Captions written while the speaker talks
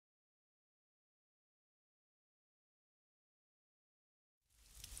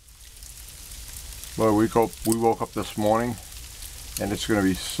Well, we woke up this morning, and it's going to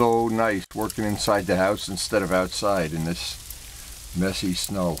be so nice working inside the house instead of outside in this messy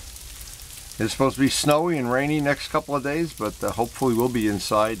snow. It's supposed to be snowy and rainy next couple of days, but hopefully we'll be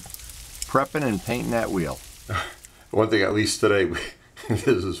inside prepping and painting that wheel. One thing, at least today, this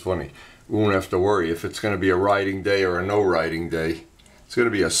is funny, we won't have to worry if it's going to be a riding day or a no riding day. It's going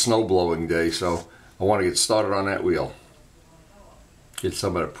to be a snow blowing day, so I want to get started on that wheel. Get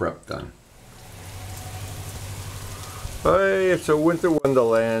some of the prep done. Hey, it's a winter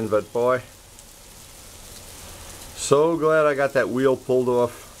wonderland, but boy, so glad I got that wheel pulled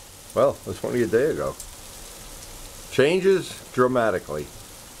off. Well, it was only a day ago. Changes dramatically.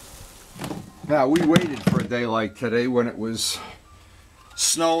 Now, we waited for a day like today when it was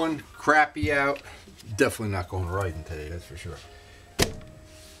snowing, crappy out. Definitely not going riding today, that's for sure.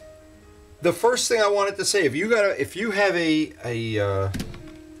 The first thing I wanted to say, if you have a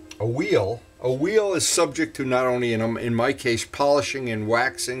wheel, a wheel is subject to not only, in my case, polishing and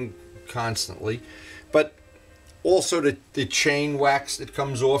waxing constantly, but also the chain wax that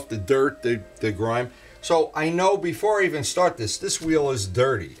comes off, the dirt, the grime. So I know before I even start this wheel is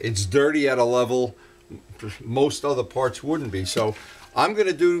dirty. It's dirty at a level most other parts wouldn't be. So I'm going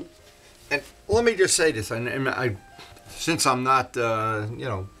to do, and let me just say this, and since I'm not,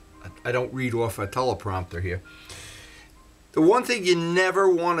 I don't read off a teleprompter here. The one thing you never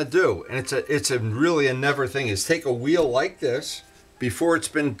want to do, and it's really a never thing, is take a wheel like this before it's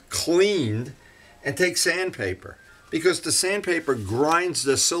been cleaned and take sandpaper. Because the sandpaper grinds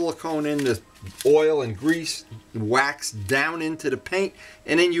the silicone in the oil and grease, wax down into the paint,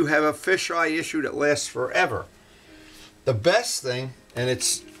 and then you have a fisheye issue that lasts forever. The best thing, and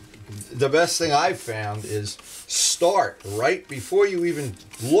it's the best thing I've found, is start right before you even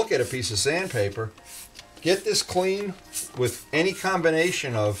look at a piece of sandpaper. Get this clean with any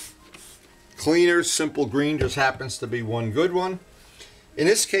combination of cleaners. Simple Green just happens to be one good one. In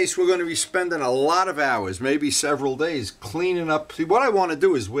this case, we're going to be spending a lot of hours, maybe several days, cleaning up. See, what I want to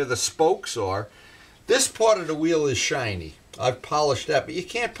do is where the spokes are. This part of the wheel is shiny. I've polished that, but you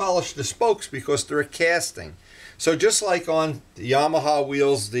can't polish the spokes because they're a casting. So just like on the Yamaha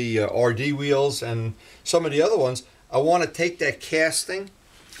wheels, the RD wheels, and some of the other ones, I want to take that casting,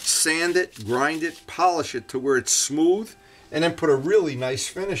 sand it, grind it, polish it to where it's smooth, and then put a really nice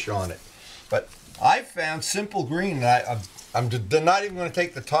finish on it. But I found Simple Green, and I'm not even going to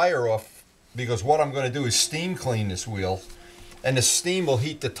take the tire off, because what I'm going to do is steam clean this wheel, and the steam will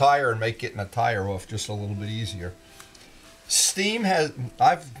heat the tire and make getting the tire off just a little bit easier. Steam has,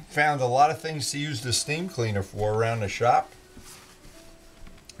 I've found a lot of things to use the steam cleaner for around the shop.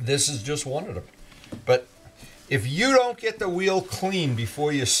 This is just one of them. But if you don't get the wheel clean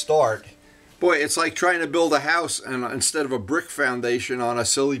before you start, boy, it's like trying to build a house and instead of a brick foundation on a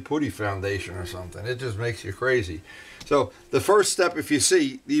silly putty foundation or something. It just makes you crazy. So the first step, if you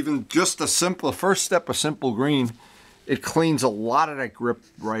see, even just the first step of Simple Green, it cleans a lot of that grip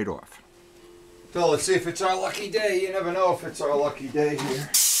right off. So let's see if it's our lucky day. You never know if it's our lucky day here.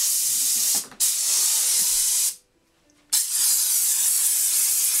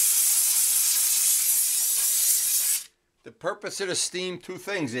 The purpose of the steam, two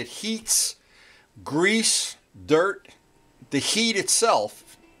things. It heats grease, dirt. The heat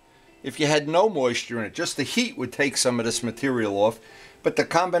itself, if you had no moisture in it, just the heat would take some of this material off. But the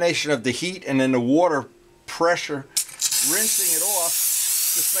combination of the heat and then the water pressure, rinsing it off,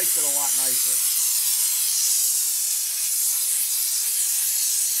 just makes it a lot nicer.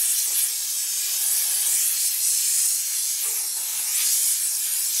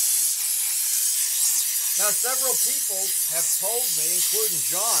 Now, several people have told me, including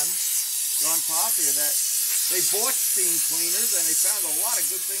John Pothier, that they bought steam cleaners and they found a lot of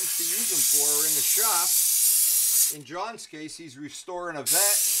good things to use them for in the shop. In John's case, he's restoring a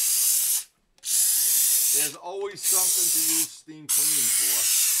vet. There's always something to use steam cleaning for.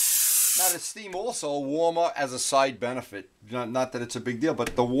 Now, the steam also warmer as a side benefit. Not that it's a big deal,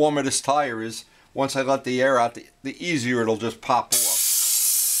 but the warmer this tire is, once I let the air out, the easier it'll just pop off.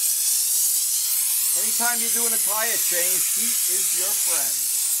 Anytime you're doing a tire change, heat is your friend.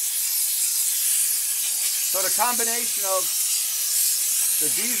 So the combination of the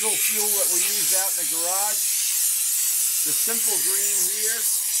diesel fuel that we use out in the garage, the Simple Green here,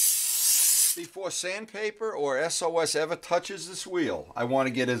 before sandpaper or SOS ever touches this wheel, I want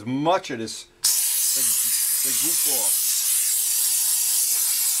to get as much of this the goop off.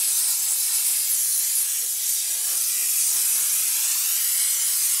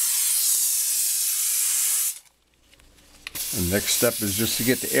 The next step is just to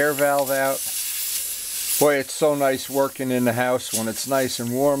get the air valve out. Boy, it's so nice working in the house when it's nice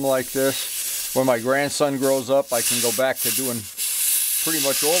and warm like this. when my grandson grows up, I can go back to doing pretty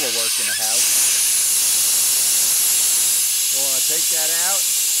much all the work in the house. So when I take that out,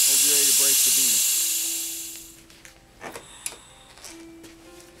 we'll be ready to break the bead.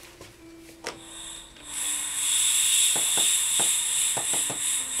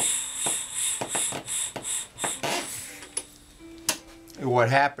 What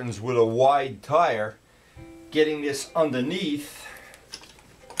happens with a wide tire, getting this underneath,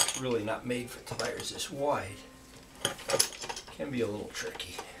 really not made for tires this wide, can be a little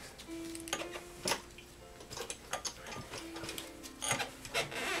tricky.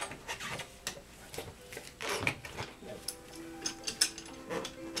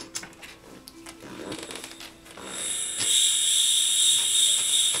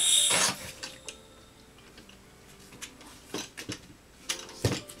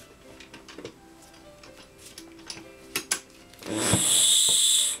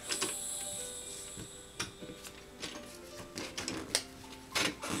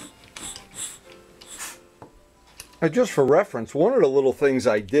 Now, just for reference, one of the little things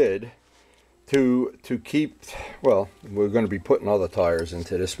I did to keep, well, we're going to be putting other tires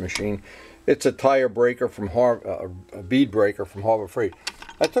into this machine. It's a tire breaker from a bead breaker from Harbor Freight.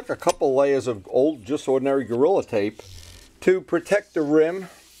 I took a couple layers of old, just ordinary Gorilla Tape to protect the rim,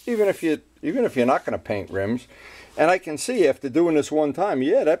 even if you're not going to paint rims. And I can see after doing this one time,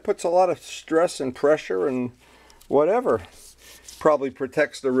 yeah, that puts a lot of stress and pressure and whatever. Probably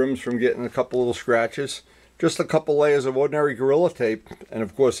protects the rims from getting a couple little scratches. Just a couple layers of ordinary Gorilla Tape, and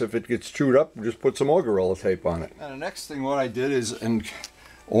of course if it gets chewed up, just put some more Gorilla Tape on it. And the next thing what I did is, in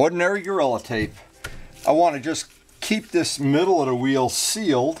ordinary Gorilla Tape, I want to just keep this middle of the wheel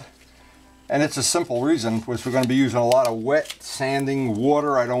sealed, and it's a simple reason, because we're going to be using a lot of wet sanding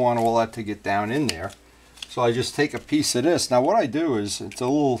water. I don't want all that to get down in there. So I just take a piece of this. Now what I do is,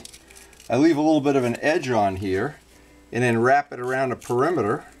 I leave a little bit of an edge on here, and then wrap it around the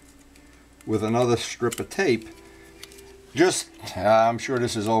perimeter with another strip of tape. Just, I'm sure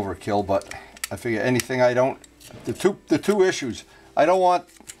this is overkill, but I figure anything I don't, the two issues, I don't want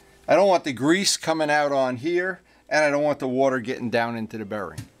the grease coming out on here, and I don't want the water getting down into the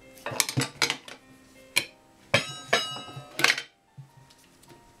bearing.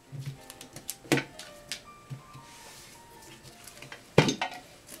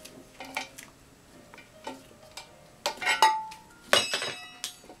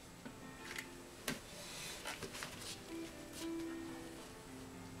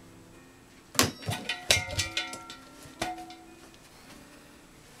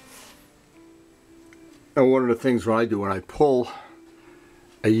 And one of the things when I do, when I pull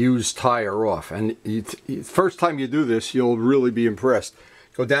a used tire off, and first time you do this, you'll really be impressed.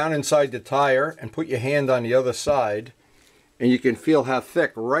 Go down inside the tire and put your hand on the other side, and you can feel how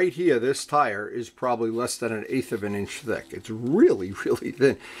thick. Right here, this tire is probably less than 1/8 of an inch thick. It's really, really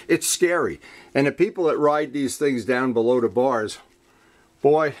thin. It's scary. And the people that ride these things down below the bars,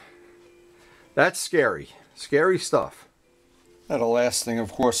 boy, that's scary. Scary stuff. Now the last thing,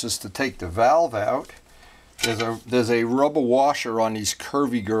 of course, is to take the valve out. There's a rubber washer on these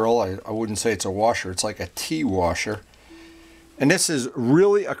Curvy Girl. I wouldn't say it's a washer, it's like a T-washer. And this is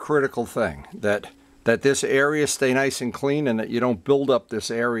really a critical thing, that this area stay nice and clean and that you don't build up this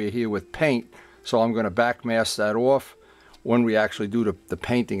area here with paint. So I'm going to back mask that off when we actually do the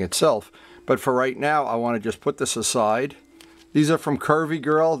painting itself. But for right now, I want to just put this aside. These are from Curvy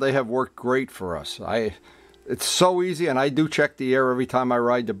Girl. They have worked great for us. It's so easy, and I do check the air every time I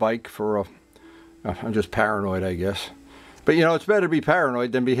ride the bike for a... I'm just paranoid, I guess. But you know, it's better to be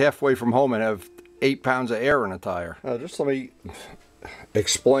paranoid than be halfway from home and have 8 pounds of air in a tire. Just let me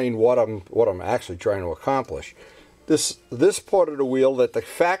explain what I'm actually trying to accomplish. This part of the wheel, that the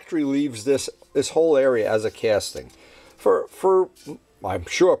factory leaves this whole area as a casting. For I'm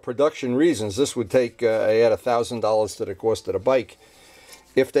sure production reasons, this would take add $1,000 to the cost of the bike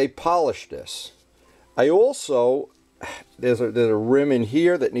if they polish this. I also, there's a rim in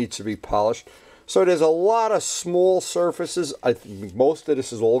here that needs to be polished. So there's a lot of small surfaces. I think most of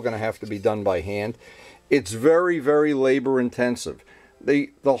this is all going to have to be done by hand. It's very, very labor intensive.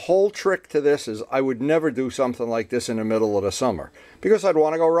 The whole trick to this is I would never do something like this in the middle of the summer because I'd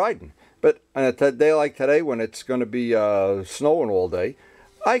want to go riding. But on a day like today, when it's going to be snowing all day,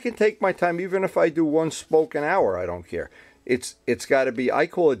 I can take my time. Even if I do one spoke an hour, I don't care. It's got to be, I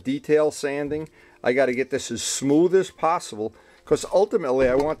call it detail sanding. I got to get this as smooth as possible because ultimately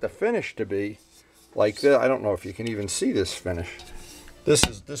I want the finish to be like this. I don't know if you can even see this finish. This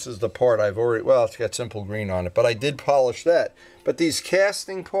is the part I've already, well, it's got simple green on it, but I did polish that. But these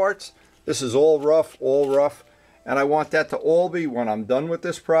casting parts, this is all rough, And I want that to all be, when I'm done with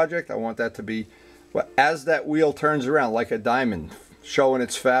this project, I want that to be, well, as that wheel turns around like a diamond, showing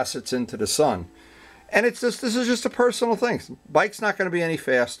its facets into the sun. And it's just, this is just a personal thing. Bike's not going to be any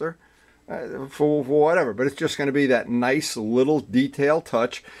faster for whatever, but it's just going to be that nice little detail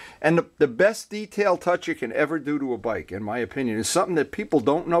touch. And the best detail touch you can ever do to a bike, in my opinion, is something that people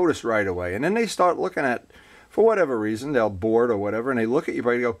don't notice right away. And then they start looking at, for whatever reason, they're bored or whatever, and they look at your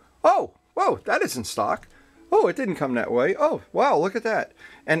bike and go, oh, whoa, that isn't stock. Oh, it didn't come that way. Oh, wow, look at that.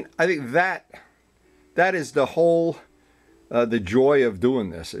 And I think that is the whole, the joy of doing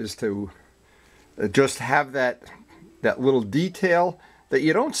this, is to just have that little detail that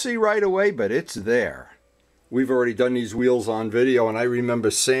you don't see right away, but it's there. We've already done these wheels on video, and I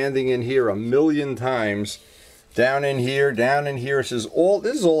remember sanding in here a million times. Down in here, down in here. This is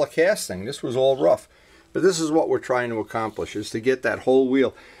all a casting. This was all rough. But this is what we're trying to accomplish, is to get that whole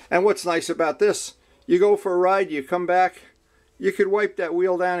wheel. And what's nice about this, you go for a ride, you come back, you could wipe that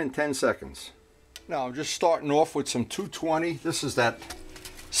wheel down in 10 seconds. Now I'm just starting off with some 220. This is that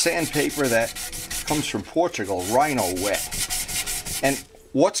sandpaper that comes from Portugal, Rhino Wet. And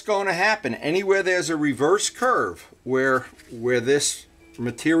what's going to happen, anywhere there's a reverse curve where this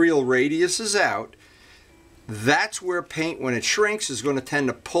material radius is out, that's where paint, when it shrinks, is going to tend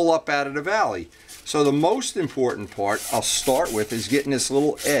to pull up out of the valley. So the most important part I'll start with is getting this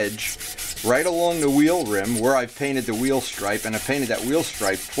little edge right along the wheel rim where I've painted the wheel stripe, and I painted that wheel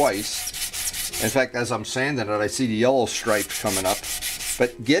stripe twice. In fact, as I'm sanding it, I see the yellow stripes coming up.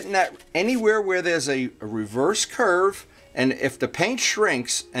 But getting that anywhere where there's a reverse curve, and if the paint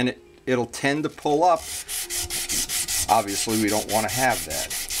shrinks, and it'll tend to pull up, obviously we don't want to have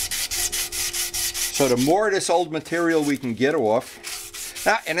that. So the more of this old material we can get off.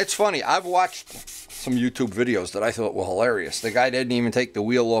 Now, and it's funny, I've watched some YouTube videos that I thought were hilarious. The guy didn't even take the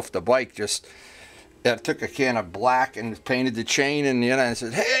wheel off the bike, just took a can of black and painted the chain, and and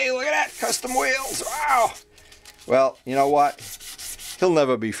said, hey, look at that, custom wheels, wow. Well, you know what? He'll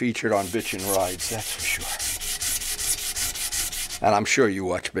never be featured on Bitchin' Rides, that's for sure. And I'm sure you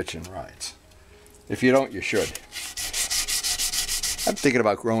watch Bitchin' Rides. If you don't, you should. I'm thinking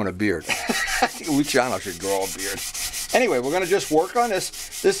about growing a beard. I think Luciano should grow a beard. Anyway, we're going to just work on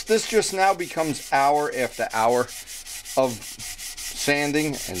this. This just now becomes hour after hour of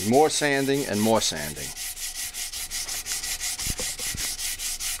sanding and more sanding and more sanding.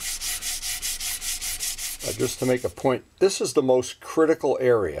 Just to make a point, this is the most critical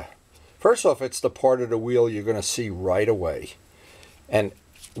area. First off, it's the part of the wheel you're going to see right away. And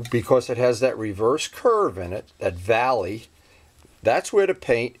because it has that reverse curve in it, that valley, that's where the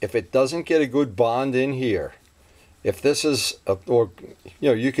paint, if it doesn't get a good bond in here, if this is,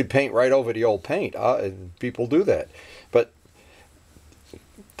 you could paint right over the old paint. People do that. But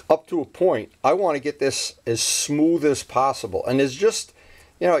up to a point, I want to get this as smooth as possible. And there's just,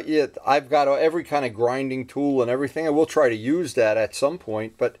 I've got every kind of grinding tool and everything, and we'll try to use that at some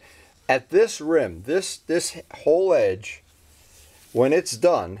point. But at this rim, this whole edge, when it's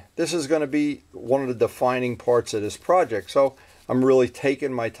done, this is going to be one of the defining parts of this project. So I'm really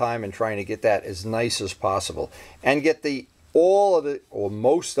taking my time and trying to get that as nice as possible and get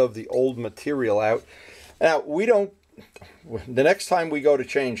most of the old material out. Now, the next time we go to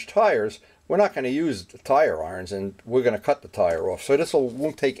change tires, we're not going to use the tire irons, and we're going to cut the tire off. So this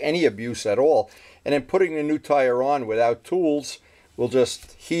won't take any abuse at all. And then putting the new tire on without tools, we'll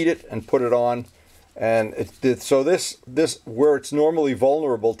just heat it and put it on. And so this where it's normally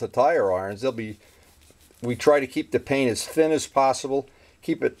vulnerable to tire irons, we try to keep the paint as thin as possible,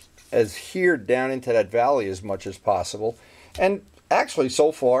 keep it as heared down into that valley as much as possible. And actually,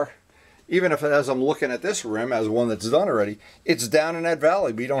 so far, even if as I'm looking at this rim as one that's done already, it's down in that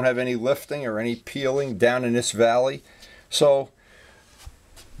valley. We don't have any lifting or any peeling down in this valley. So,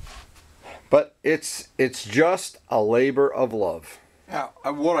 but it's just a labor of love. Now,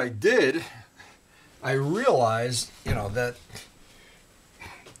 what I did, I realized, that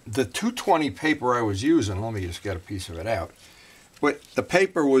the 220 paper I was using, let me just get a piece of it out, but the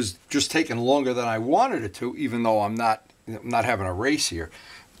paper was just taking longer than I wanted it to, even though I'm not having a race here.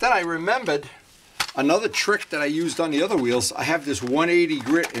 Then I remembered another trick that I used on the other wheels. I have this 180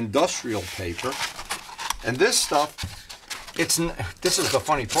 grit industrial paper, and this stuff, this is the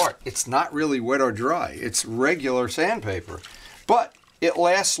funny part, it's not really wet or dry. It's regular sandpaper, but it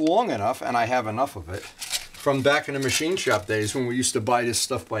lasts long enough, and I have enough of it from back in the machine shop days when we used to buy this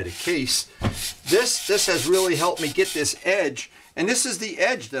stuff by the case. This has really helped me get this edge, and this is the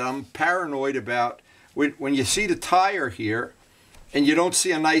edge that I'm paranoid about. When you see the tire here and you don't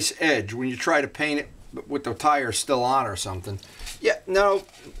see a nice edge when you try to paint it with the tire still on or something. Yeah, no,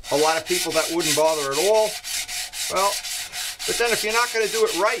 a lot of people that wouldn't bother at all. Well, but then if you're not going to do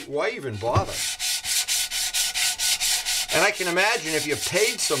it right, why even bother? And I can imagine if you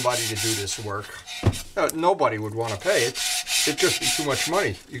paid somebody to do this work, nobody would want to pay it. It'd just be too much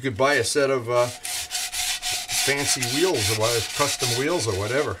money. You could buy a set of fancy wheels or custom wheels or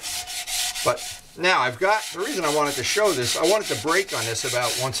whatever. But now I've got, the reason I wanted to show this, I wanted to break on this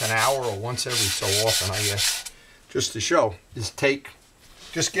about once an hour or once every so often, I guess, just to show, is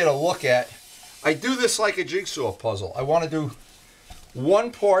just get a look at. I do this like a jigsaw puzzle. I want to do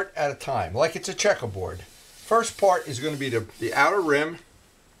one part at a time, like it's a checkerboard. First part is going to be the outer rim.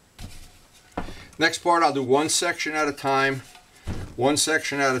 Next part I'll do one section at a time, one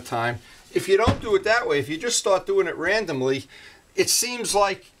section at a time. If you don't do it that way, if you just start doing it randomly, it seems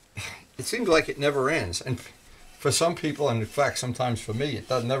like it never ends. And for some people, and in fact sometimes for me, it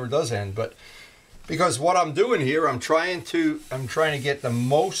never does end. But because what I'm doing here, I'm trying to get the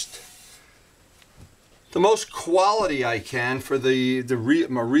most quality I can for a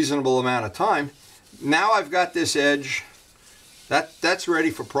reasonable amount of time. Now I've got this edge that's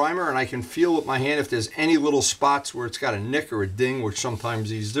ready for primer, and I can feel with my hand if there's any little spots where it's got a nick or a ding, which sometimes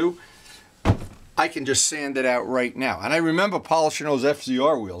these do. I can just sand it out right now. And I remember polishing those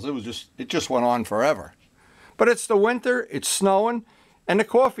FZR wheels. It just went on forever. But it's the winter, it's snowing, and the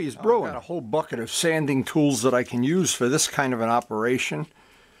coffee is brewing. I've got a whole bucket of sanding tools that I can use for this kind of an operation.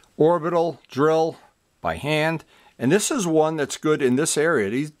 Orbital, drill, by hand. And this is one that's good in this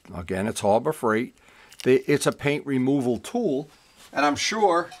area. Again, it's Harbor Freight. It's a paint removal tool. And I'm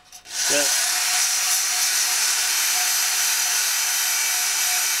sure that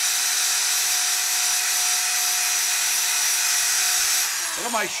what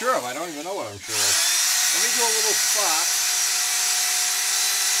am I sure of? I don't even know what I'm sure of. Let me do a little spot.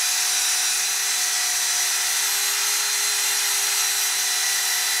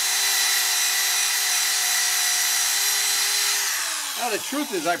 Now the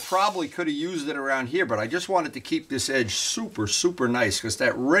truth is I probably could have used it around here, but I just wanted to keep this edge super, super nice, because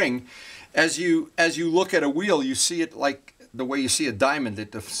that ring, as you look at a wheel, you see it like the way you see a diamond,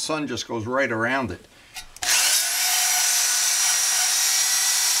 that the sun just goes right around it.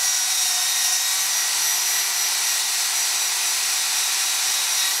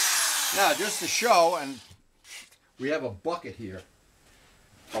 Now, just to show, and we have a bucket here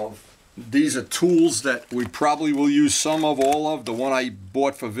of, these are tools that we probably will use some of, all of. The one I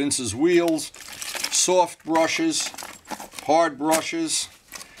bought for Vince's wheels, soft brushes, hard brushes.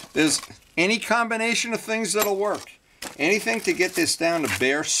 There's any combination of things that'll work. Anything to get this down to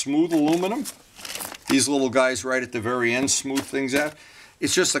bare, smooth aluminum. These little guys right at the very end smooth things out.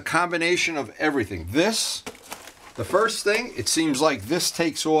 It's just a combination of everything. This, the first thing, it seems like this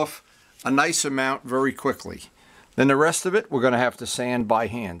takes off a nice amount very quickly. Then the rest of it, we're going to have to sand by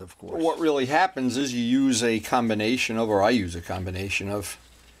hand, of course. What really happens is you use a combination of, or I use a combination of,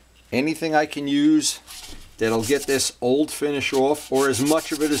 anything I can use that'll get this old finish off, or as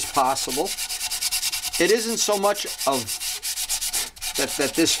much of it as possible. It isn't so much of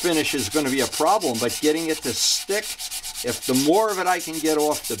that this finish is going to be a problem, but getting it to stick. If the more of it I can get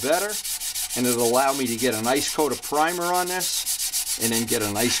off, the better. And it'll allow me to get a nice coat of primer on this, and then get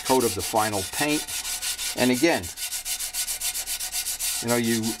a nice coat of the final paint. And again, you know,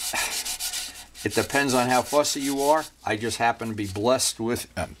 it depends on how fussy you are. I just happen to be blessed with,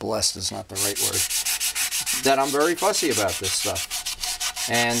 blessed is not the right word, that I'm very fussy about this stuff.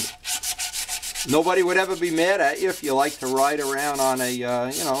 And nobody would ever be mad at you if you like to ride around on a, you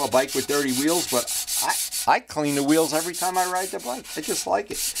know, a bike with dirty wheels, but I clean the wheels every time I ride the bike. I just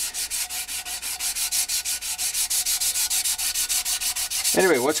like it.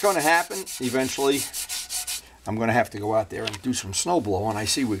 Anyway, what's going to happen eventually, I'm going to have to go out there and do some snow blowing. I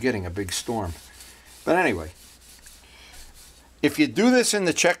see we're getting a big storm. But anyway, if you do this in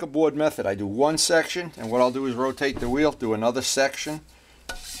the checkerboard method, I do one section, and what I'll do is rotate the wheel, do another section,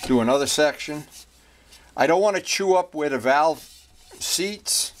 do another section. I don't want to chew up where the valve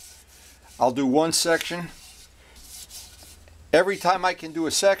seats. I'll do one section. Every time I can do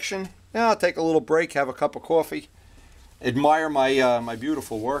a section, yeah, I'll take a little break, have a cup of coffee, admire my my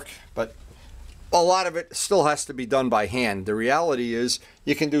beautiful work. But a lot of it still has to be done by hand. The reality is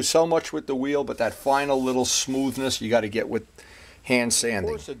you can do so much with the wheel, but that final little smoothness you got to get with hand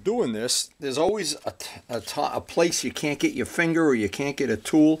sanding. Of course, of doing this, there's always a place you can't get your finger or you can't get a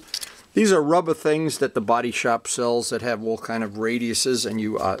tool. These are rubber things that the body shop sells that have all kind of radiuses, and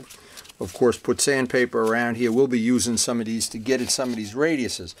you of course put sandpaper around here. We'll be using some of these to get at some of these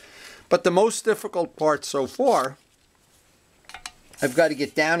radiuses. But the most difficult part so far, I've got to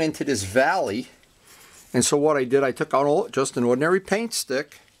get down into this valley. And so what I did, I took out just an ordinary paint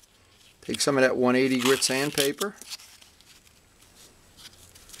stick, Take some of that 180 grit sandpaper.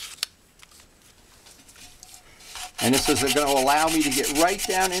 And this is going to allow me to get right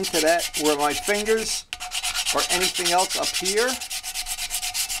down into that where my fingers or anything else up here.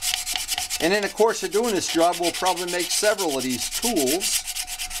 And in the course of doing this job, we'll probably make several of these tools.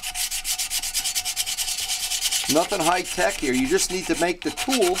 Nothing high tech here. You just need to make the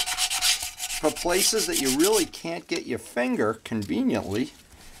tool for places that you really can't get your finger conveniently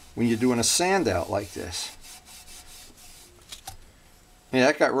when you're doing a sand out like this. Yeah,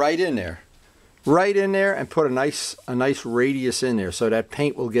 that got right in there. Right in there, and put a nice radius in there so that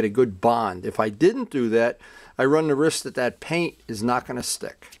paint will get a good bond. If I didn't do that, I run the risk that that paint is not going to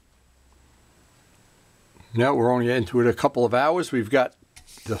stick. Now we're only into it a couple of hours. We've got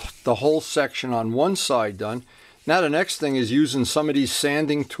the whole section on one side done. Now the next thing is using some of these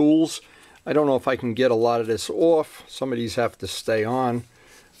sanding tools. I don't know if I can get a lot of this off. Some of these have to stay on.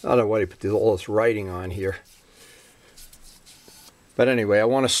 I don't know why they put all this writing on here. But anyway, I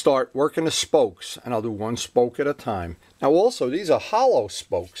want to start working the spokes, and I'll do one spoke at a time. Now also, these are hollow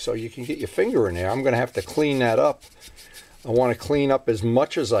spokes, so you can get your finger in there. I'm going to have to clean that up. I want to clean up as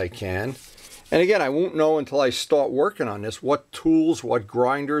much as I can. And again, I won't know until I start working on this what tools, what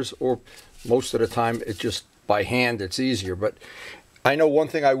grinders, or most of the time it's just by hand, it's easier. But I know one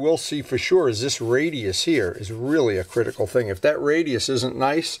thing I will see for sure is this radius here is really a critical thing. If that radius isn't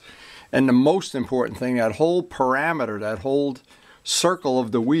nice, and the most important thing, that whole parameter, that whole circle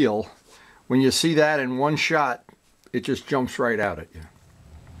of the wheel, when you see that in one shot, it just jumps right out at you.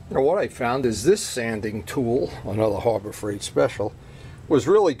 Now what I found is this sanding tool, another Harbor Freight special, was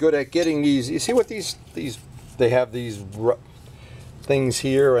really good at getting these. You see what these they have these things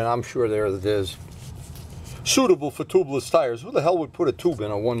here, and I'm sure there's suitable for tubeless tires. Who the hell would put a tube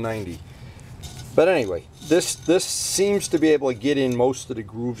in a 190? But anyway, this seems to be able to get in most of the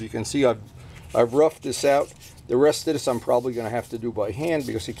grooves. You can see I've roughed this out. The rest of this I'm probably going to have to do by hand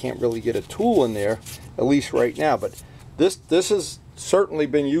because you can't really get a tool in there, at least right now. But this has certainly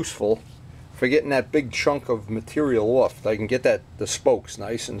been useful for getting that big chunk of material off. I can get the spokes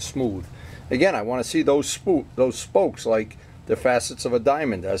nice and smooth. Again, I want to see those spokes like the facets of a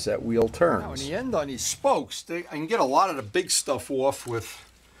diamond as that wheel turns. Now in the end on these spokes, I can get a lot of the big stuff off with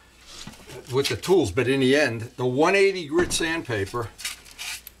the tools, but in the end, the 180 grit sandpaper.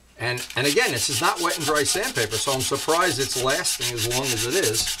 And again, this is not wet and dry sandpaper, so I'm surprised it's lasting as long as it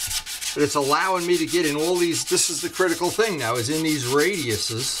is. But it's allowing me to get in all these, this is the critical thing now, is in these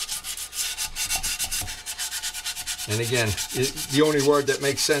radiuses. And again, the only word that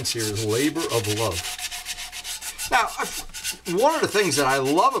makes sense here is labor of love. Now, one of the things that I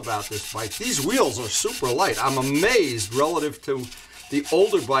love about this bike, these wheels are super light. I'm amazed relative to the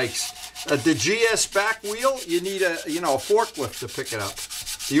older bikes. The GS back wheel, you need a forklift to pick it up.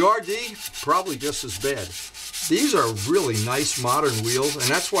 The RD, probably just as bad. These are really nice modern wheels, and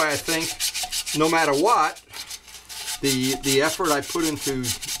that's why I think no matter what, the effort I put into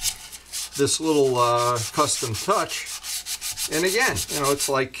this little custom touch, and again, it's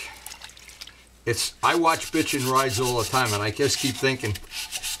like, I watch bitchin' rides all the time, and I just keep thinking,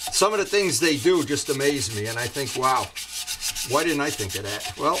 some of the things they do just amaze me, and I think, wow, why didn't I think of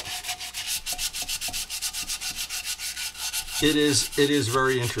that? Well, it is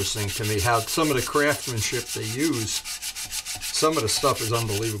very interesting to me how some of the craftsmanship they use, some of the stuff is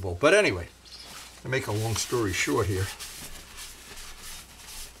unbelievable. But anyway, to make a long story short here,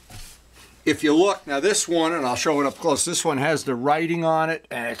 if you look, now this one, and I'll show it up close, this one has the writing on it,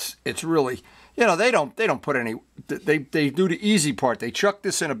 and it's really, they don't put any, they do the easy part. They chuck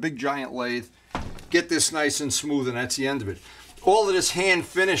this in a big giant lathe, get this nice and smooth, and that's the end of it. All of this hand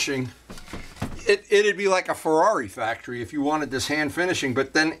finishing, it'd be like a Ferrari factory if you wanted this hand finishing,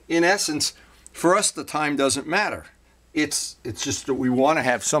 but then in essence, for us the time doesn't matter. It's just that we want to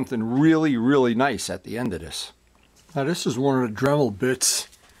have something really, really nice at the end of this. Now this is one of the Dremel bits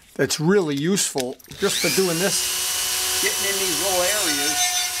that's really useful just for doing this, getting in these little areas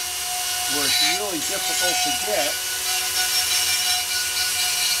where it's really difficult to get.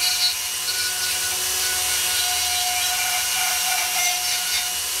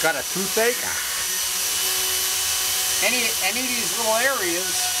 Got a toothache? Any of these little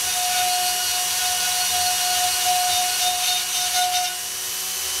areas,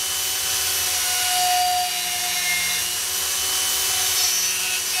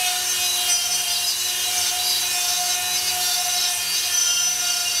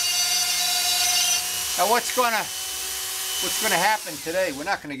 now what's gonna happen today? We're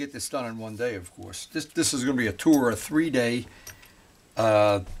not gonna get this done in one day, of course. This is gonna be a 2 or 3 day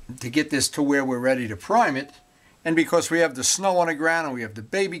to get this to where we're ready to prime it. And because we have the snow on the ground and we have the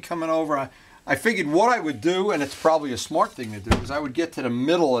baby coming over, I figured what I would do, and it's probably a smart thing to do, is I would get to the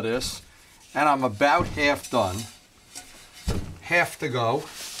middle of this, and I'm about half done. Half to go.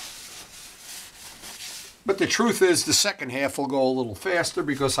 But the truth is the second half will go a little faster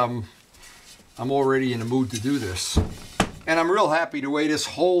because I'm already in the mood to do this. And I'm real happy the way this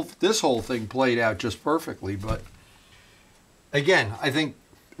whole thing played out just perfectly. But again, I think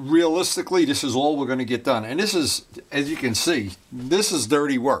realistically this is all we're going to get done. And this is, as you can see, this is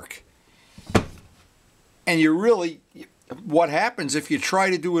dirty work. And you really, what happens if you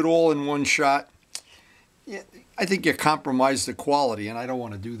try to do it all in one shot, I think you compromise the quality, and I don't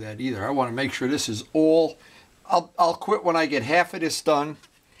want to do that either. I want to make sure this is all, I'll quit when I get half of this done.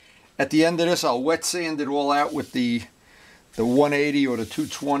 At the end of this, I'll wet sand it all out with the 180 or the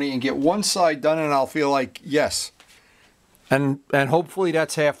 220 and get one side done, and I'll feel like, yes. And hopefully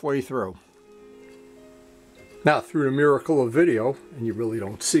that's halfway through. Now, through the miracle of video, and you really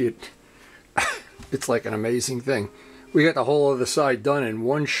don't see it, it's like an amazing thing. We got the whole other side done in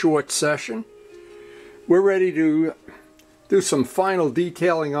one short session. We're ready to do some final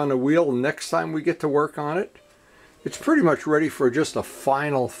detailing on the wheel next time we get to work on it. It's pretty much ready for just a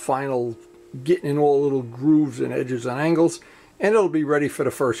final getting in all little grooves and edges and angles, and it'll be ready for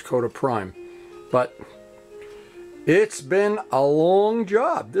the first coat of prime. But it's been a long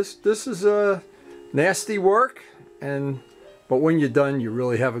job. This is a nasty work, but when you're done, you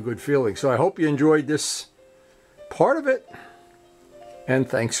really have a good feeling. So I hope you enjoyed this part of it, and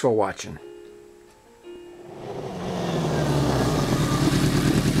thanks for watching.